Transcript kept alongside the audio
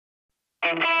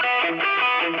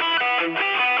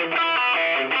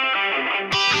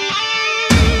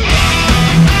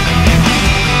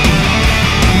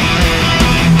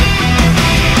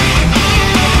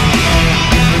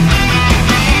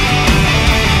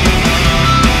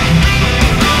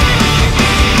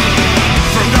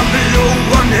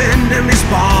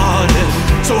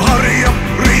So hurry up,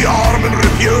 rearm and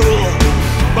refuel.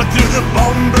 But through the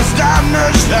bombers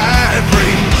damaged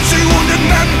every see wounded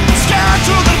men scared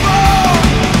to the bone.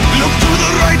 Look to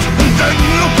the right and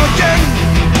then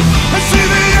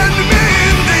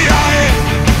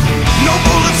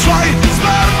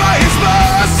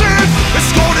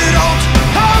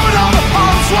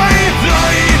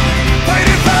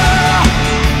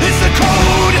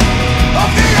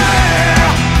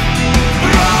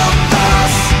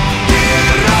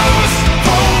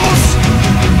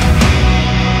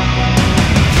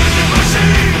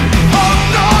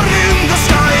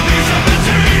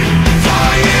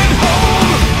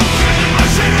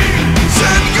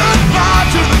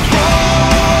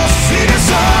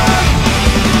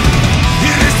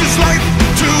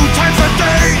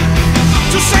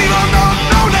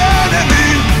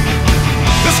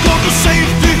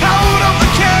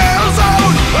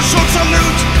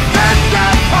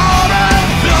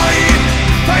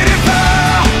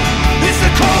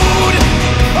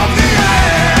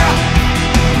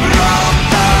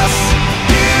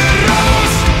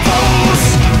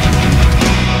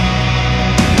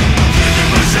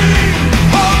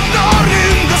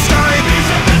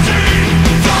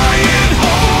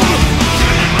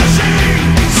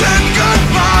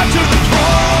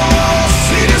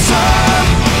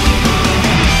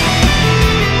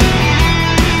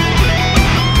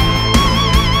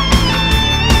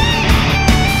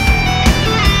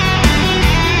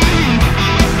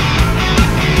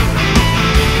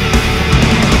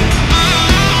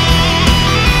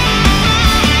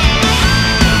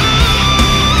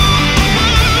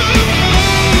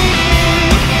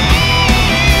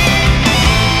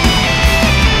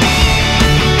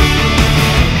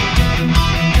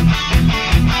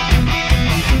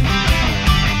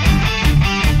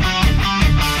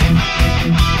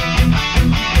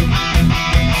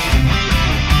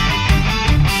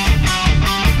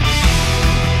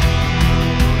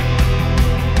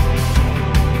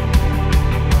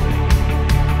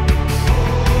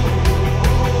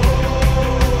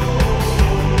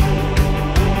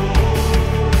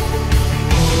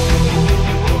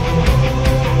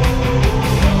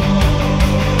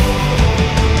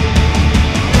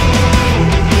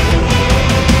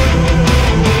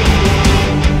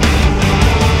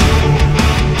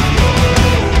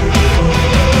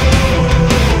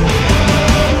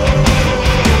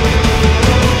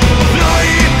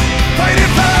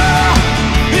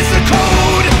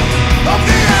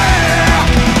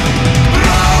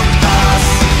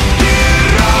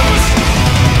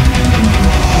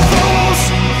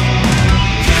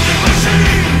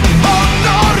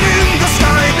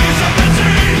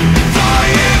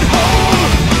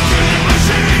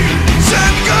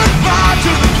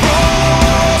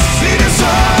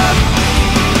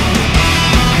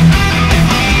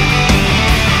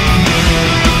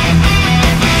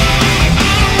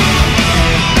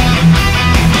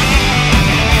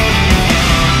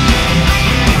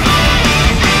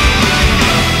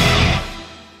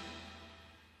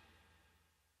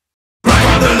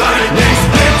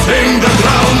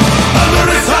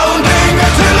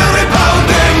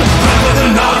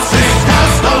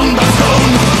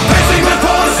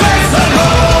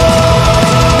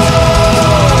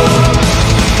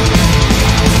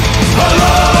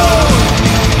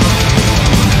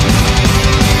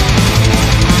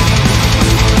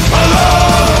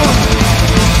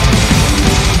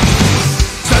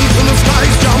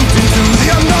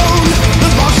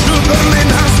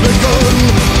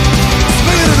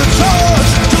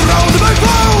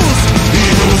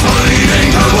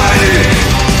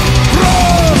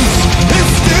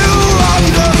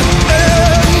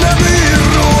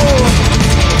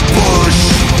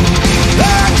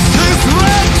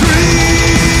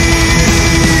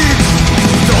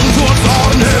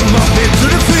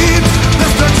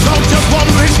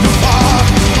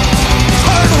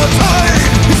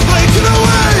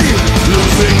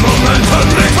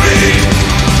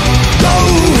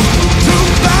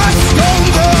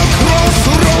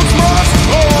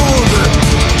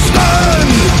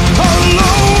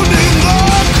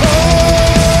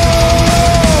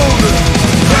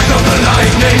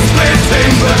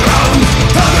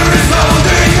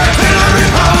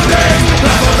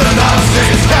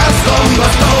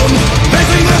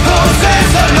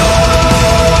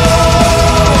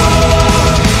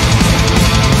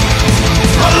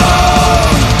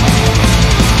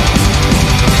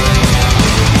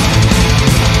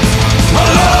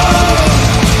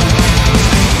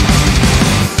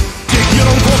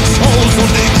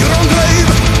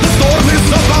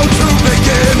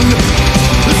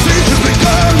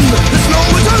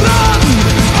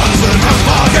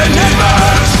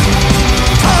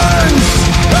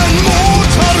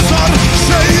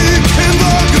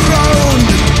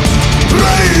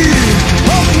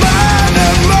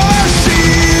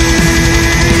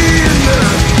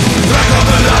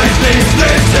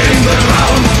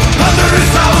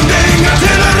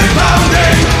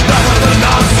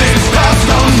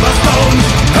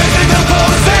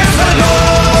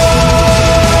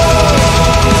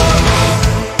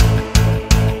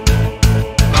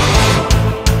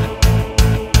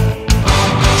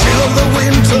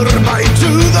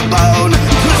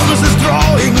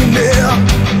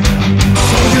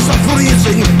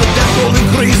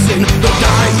missing, they're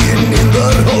dying in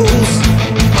their holes.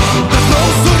 There's no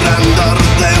surrender,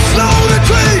 there's no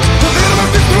retreat, the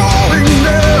enemy is drawing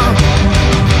near.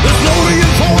 There's no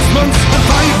reinforcements, and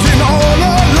fighting all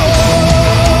alone.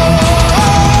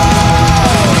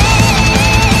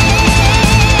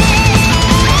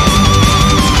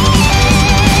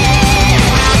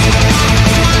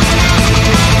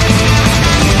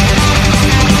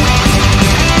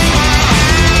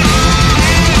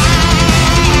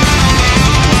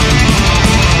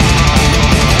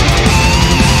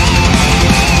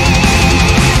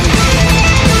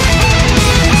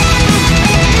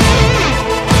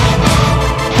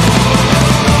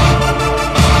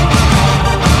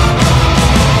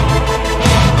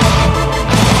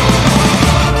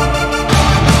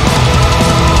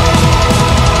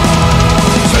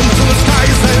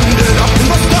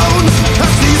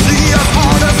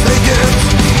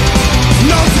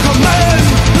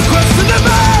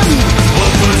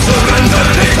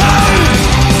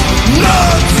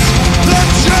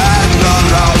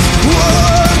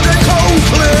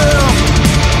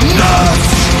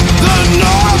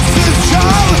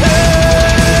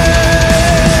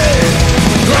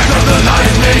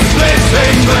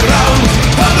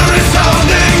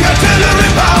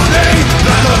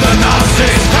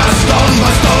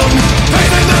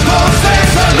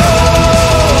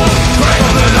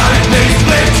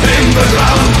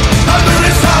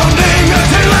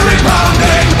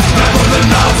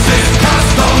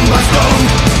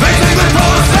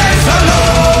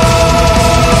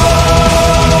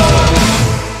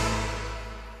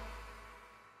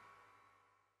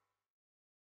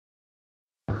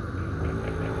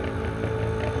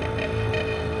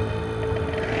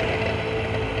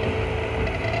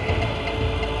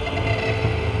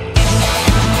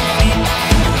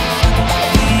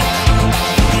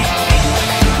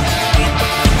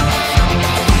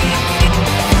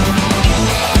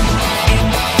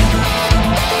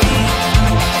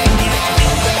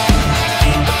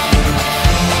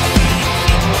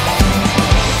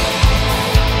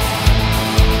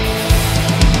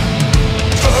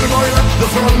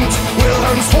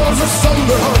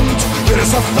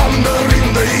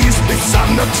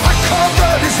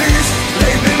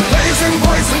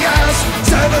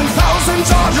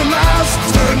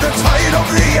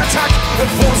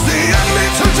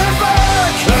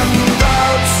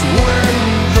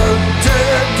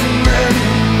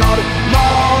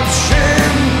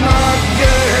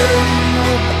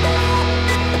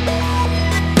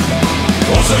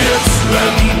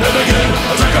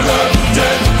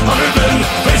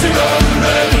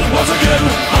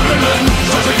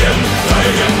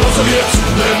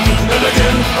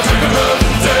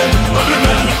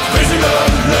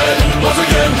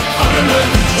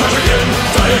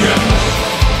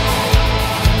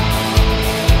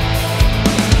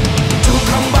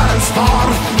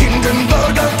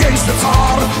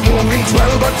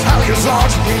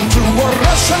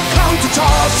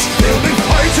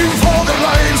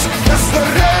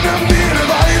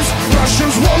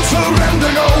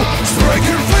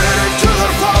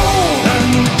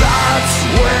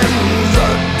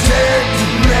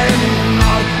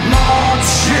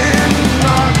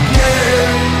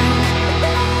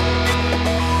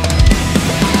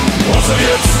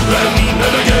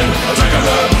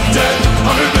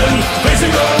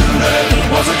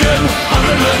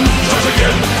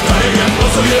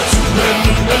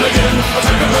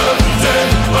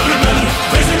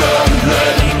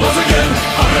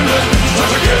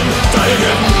 Die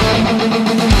again.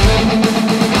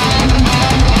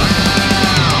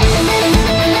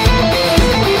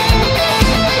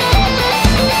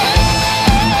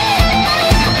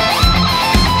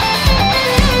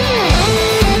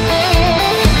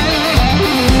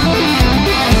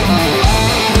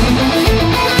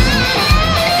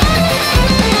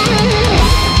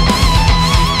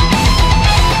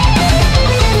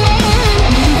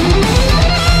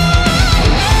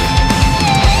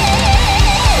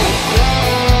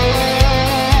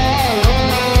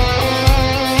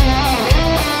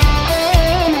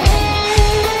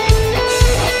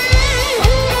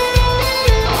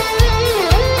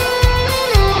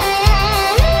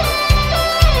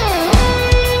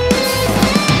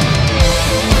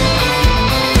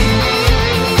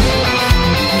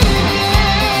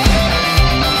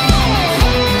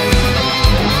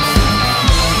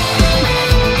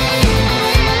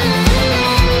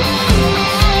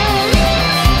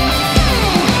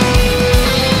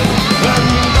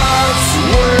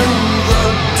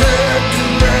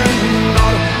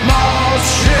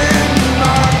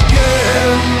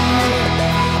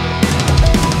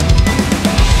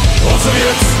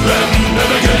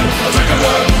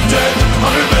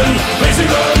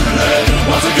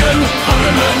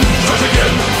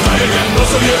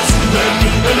 Soviets, men,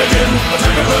 and again,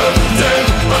 attack of the dead,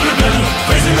 100 men,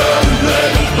 facing the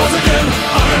lead, once again,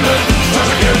 100 men,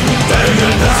 charge again, die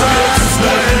again, Soviets,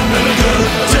 men, and again,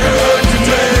 attack of the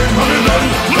dead, 100 men,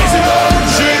 facing the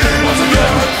lead, once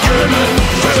again, 100 men,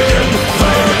 charge again,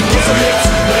 die again, Soviets,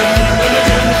 men, and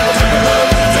again, attack of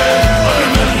the dead,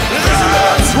 100 men, facing the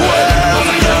lead,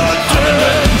 once again, 100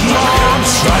 men,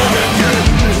 charge again.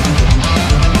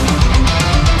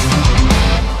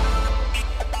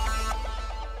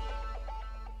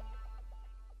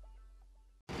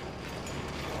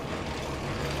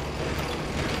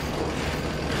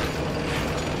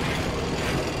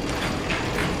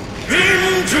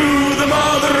 Into the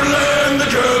motherland, the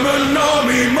German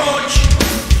army march.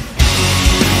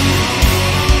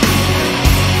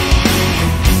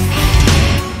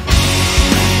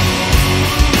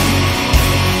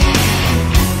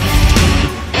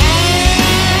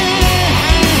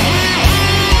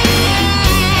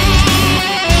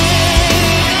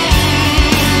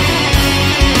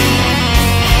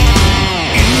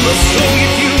 In the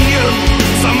Soviet Union,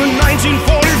 summer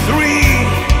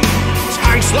 1943.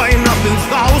 Tanks line up in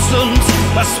thousands,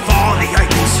 as far the eye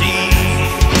can see.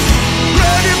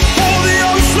 Ready for the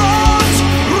onslaught,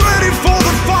 ready for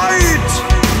the fight,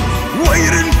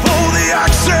 waiting for the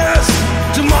access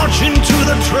to march into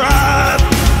the trap.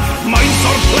 Minds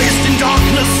are placed in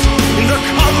darkness, in the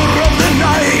cover of the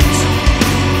night,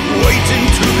 waiting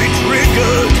to be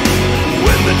triggered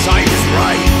when the time is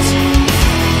right.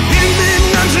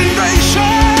 Imminent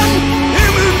invasion,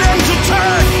 imminent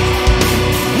attack.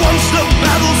 Once the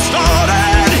battle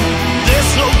started,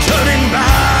 there's no turning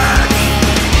back.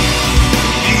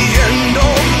 The end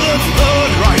of the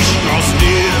Third Reich draws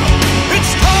near.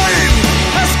 Its time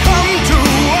has come to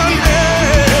an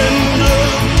end.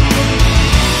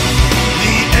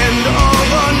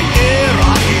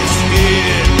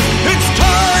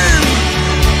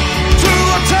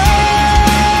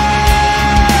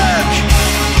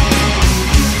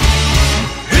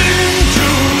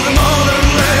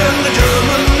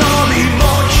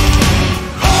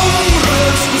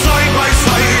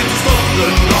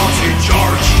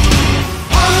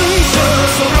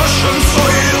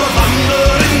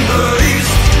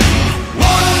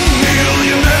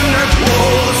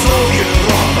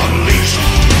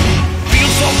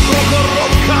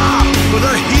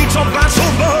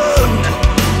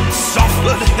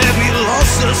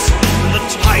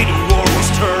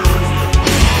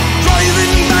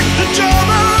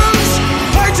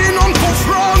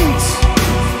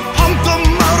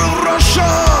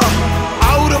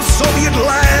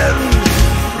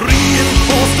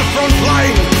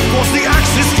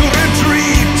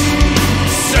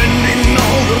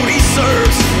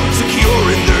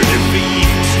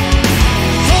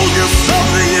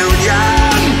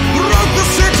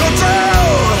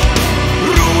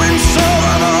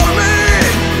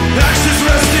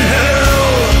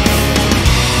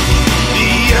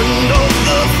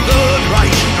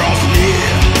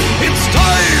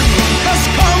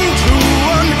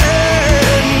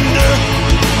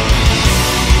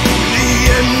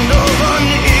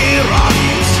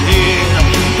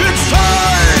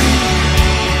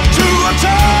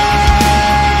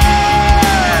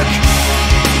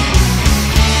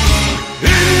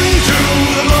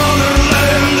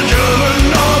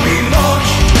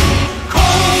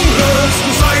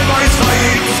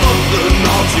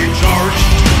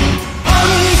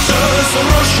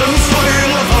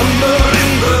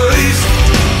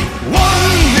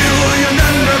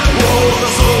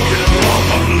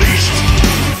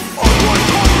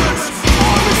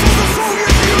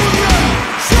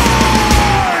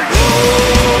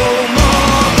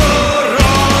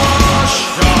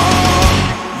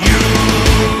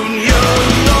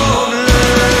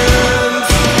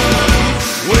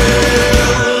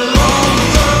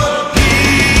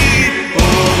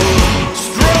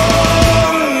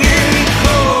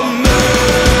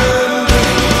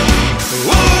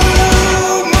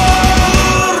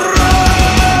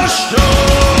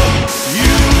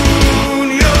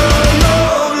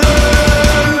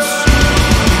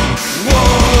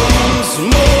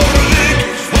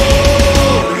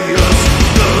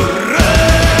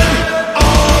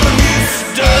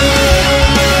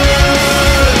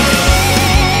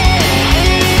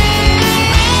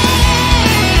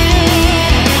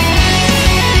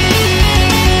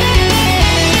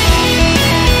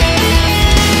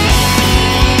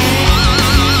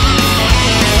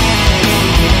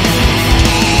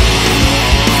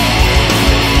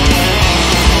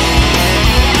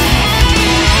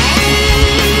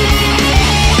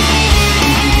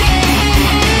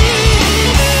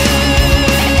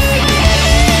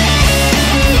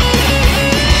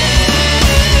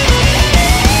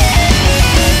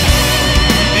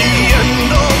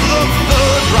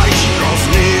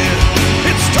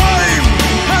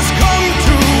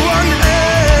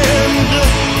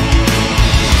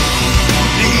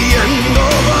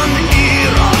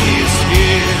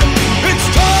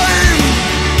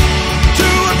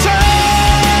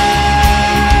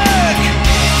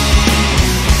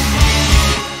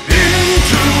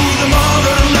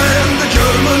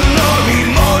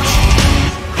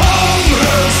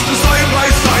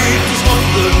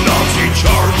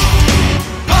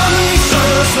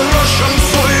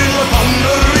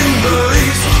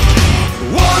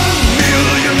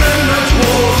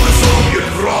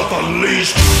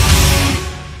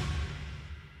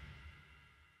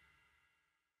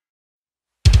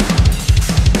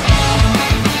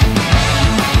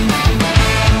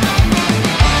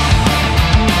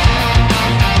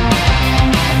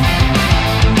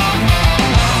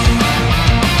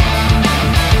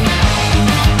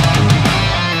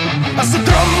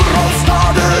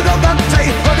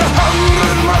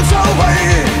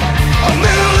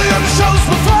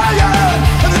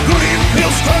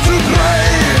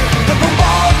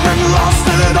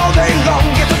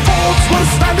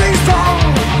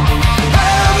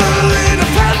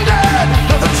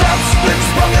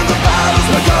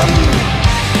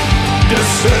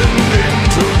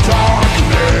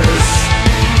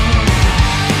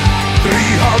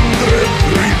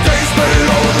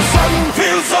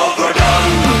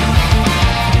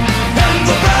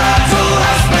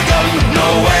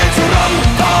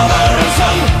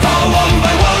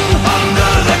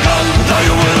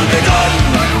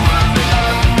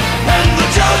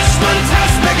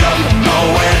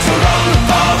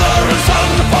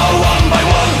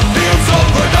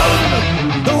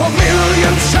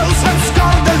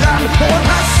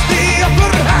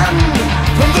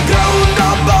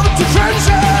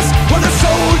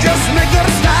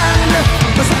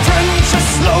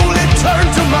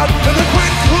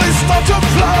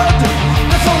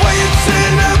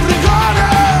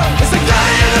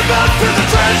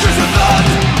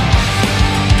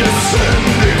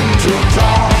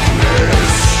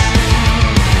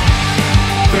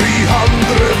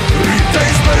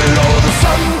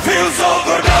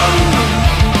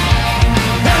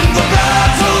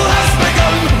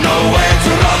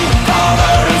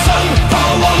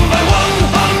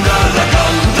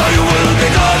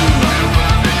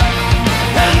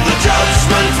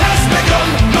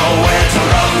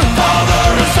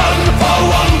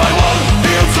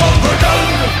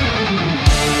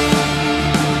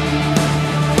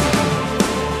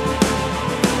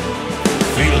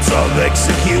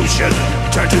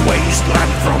 nation, turn to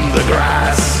wasteland from the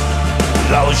grass.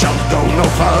 Thou shalt go no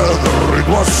further, it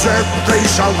was said they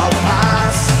shall not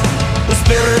pass. The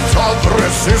spirit of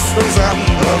resistance and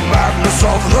the madness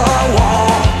of the war.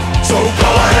 So go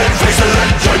ahead, face it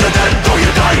and join the dead, though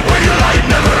you die where you lie,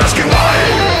 never asking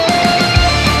why.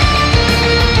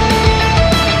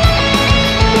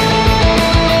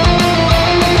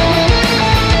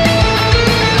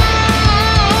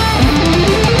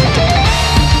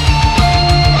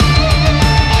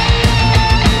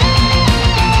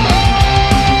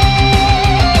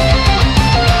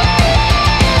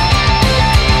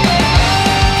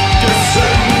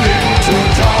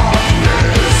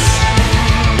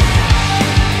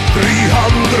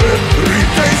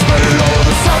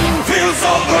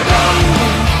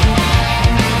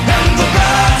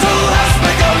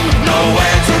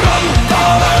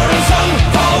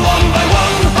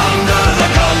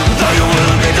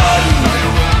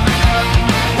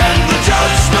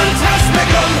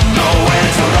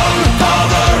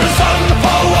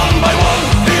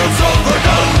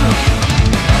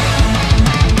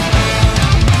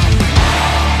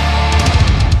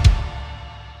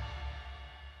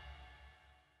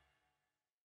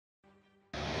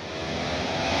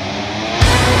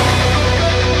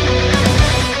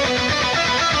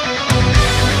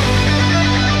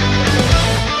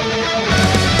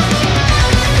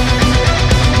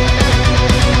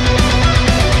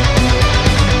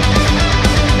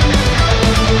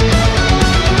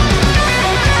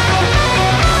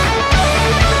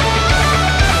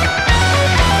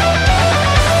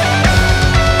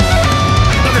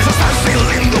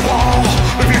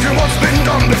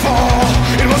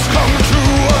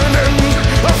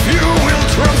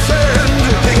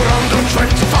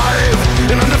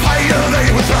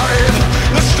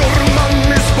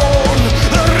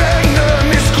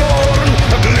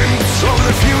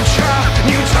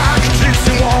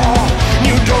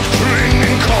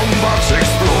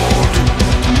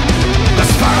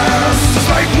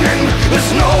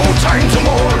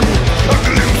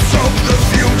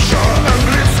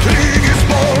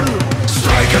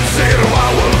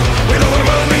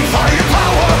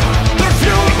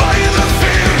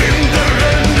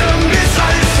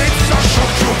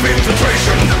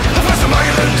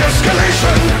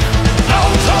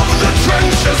 Out of the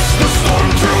trenches, the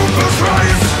Stormtroopers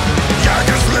rise.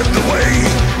 Jaggers led the way,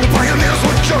 the pioneers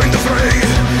would join the fray.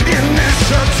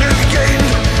 Initiative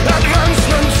gained,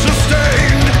 advancement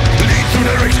sustained. Lead through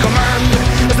direct command,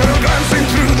 as they're advancing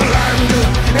through the land.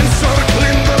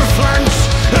 Encircling their flanks,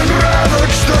 and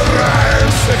ravage the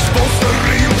ranks. Expose the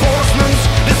reinforcements,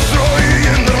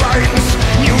 destroying the lines.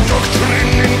 New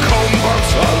doctrine in combat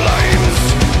aligns.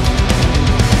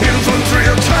 Infantry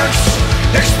attacks,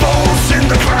 exposing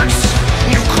the cracks.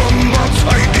 New combat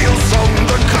ideals on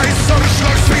the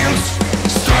Kaiserschlags fields.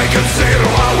 Strike at zero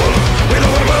hour with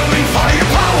overwhelming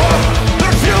firepower.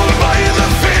 They're fueled by the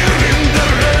fear in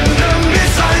their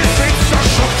enemy's eyes. It's a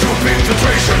shock troop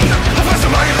infiltration, a fast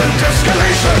violent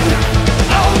escalation.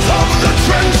 Out of the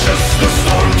trenches, the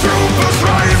Stormtroopers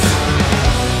rise.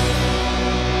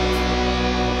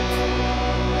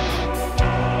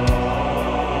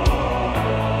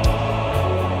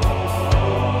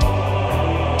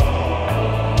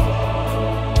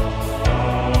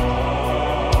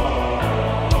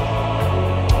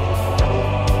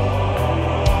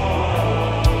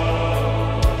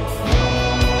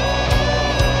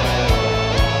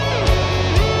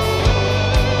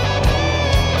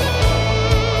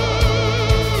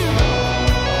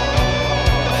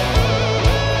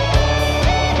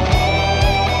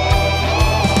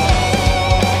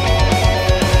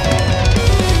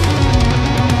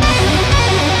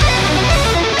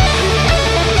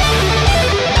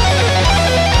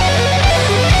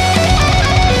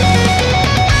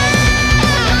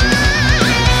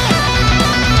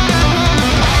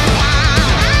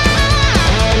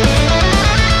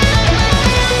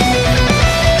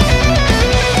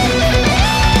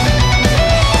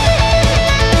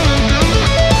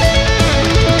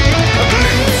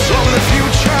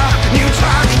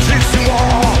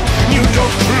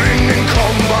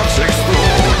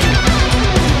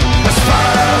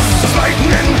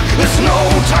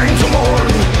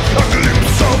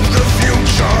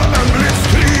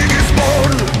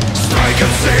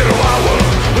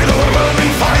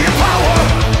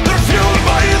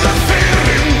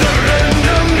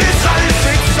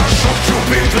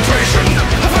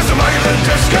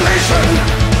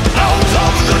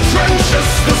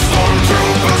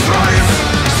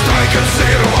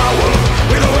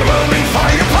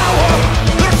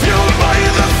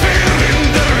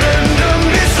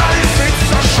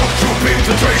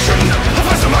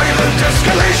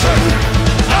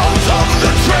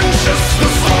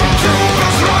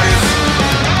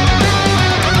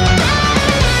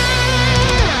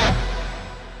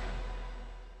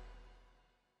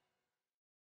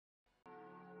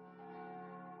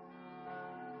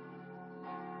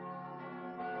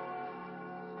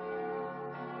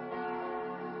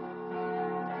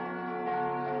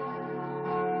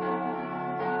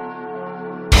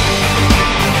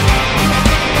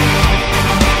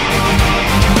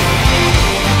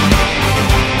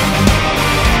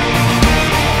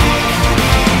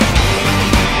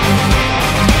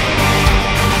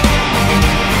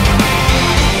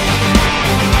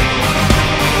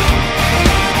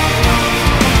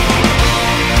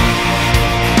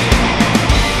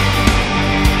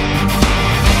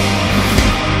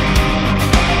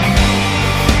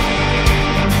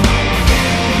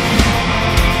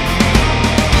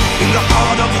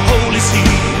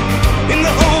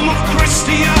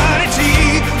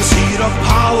 of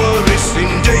power is in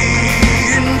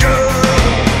danger.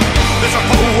 There's a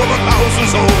foe of 1,000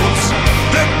 souls.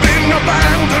 They've been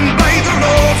abandoned by the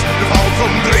Lord. The fall from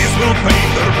grace will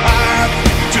pave their path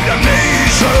to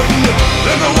damnation.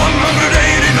 Then the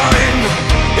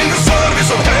 189 in the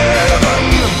service of heaven,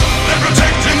 they're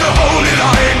protecting the holy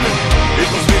line. It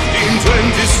was 1527.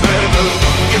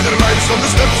 Give their lives on the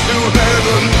steps to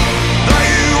heaven. Thy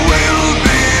will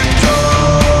be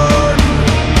done.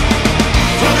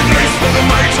 For the grace, for the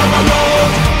might of our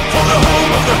Lord, for the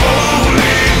home of the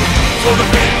holy, for the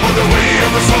faith, for the way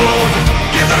of the sword,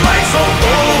 give their lives so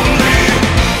boldly.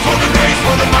 For the grace,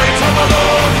 for the might of our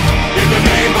Lord, in the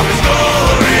name of His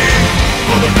glory,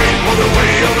 for the faith, for the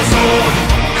way of the sword,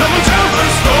 come and tell the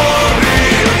story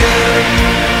again.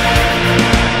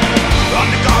 On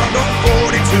the guard of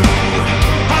 42,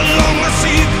 along the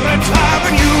secret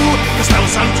avenue, the Stel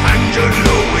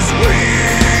Sant'Angelo is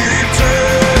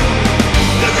waiting.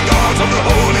 They're the gods of the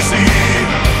Holy See,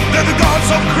 they're the gods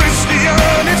of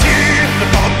Christianity. The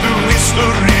path through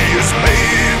history is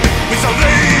paved with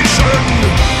salvation.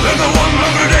 They're the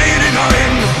 189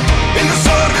 in the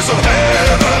service of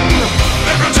heaven,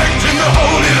 they're protecting the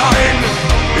holy line.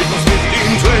 It was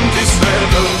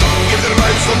 1527. Give their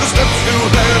lives on the steps to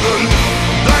heaven.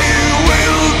 Thy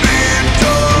will be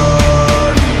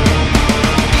done.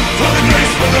 For the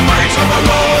grace, for the might of our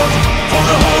Lord, for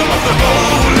the home of the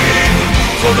holy,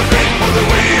 for the faith, for the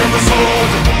way of the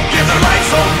sword, give their lives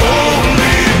so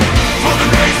boldly. For the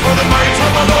grace, for the might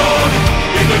of our Lord,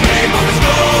 in the name of His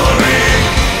glory,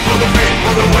 for the faith,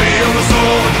 for the way of the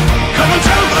sword, come and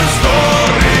tell the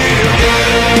story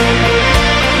again.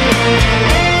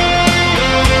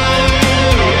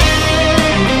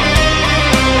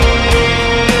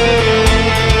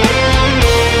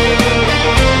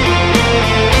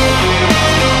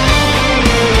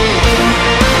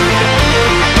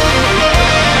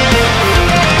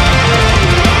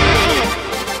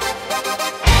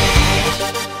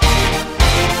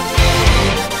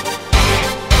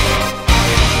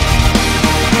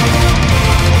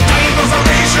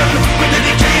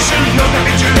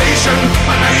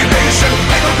 Annihilation,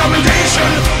 echo commendation,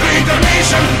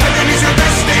 reincarnation, heaven is your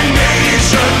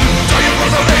destination. Triumph for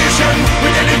salvation,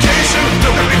 with dedication, no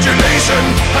capitulation.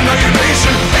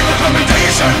 Annihilation, echo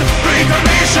commendation,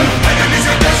 reincarnation, heaven is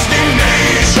your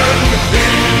destination.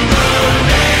 In the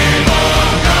name of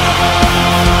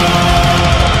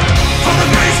God. For the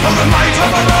grace, for the might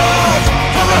of our Lord,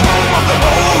 for the home of the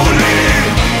holy,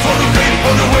 for the faith,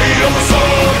 for the way of the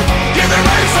sword, give their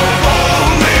lives so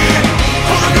boldly.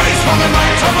 For the grace, for the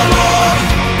might of the Lord,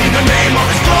 in the name of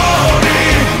His glory.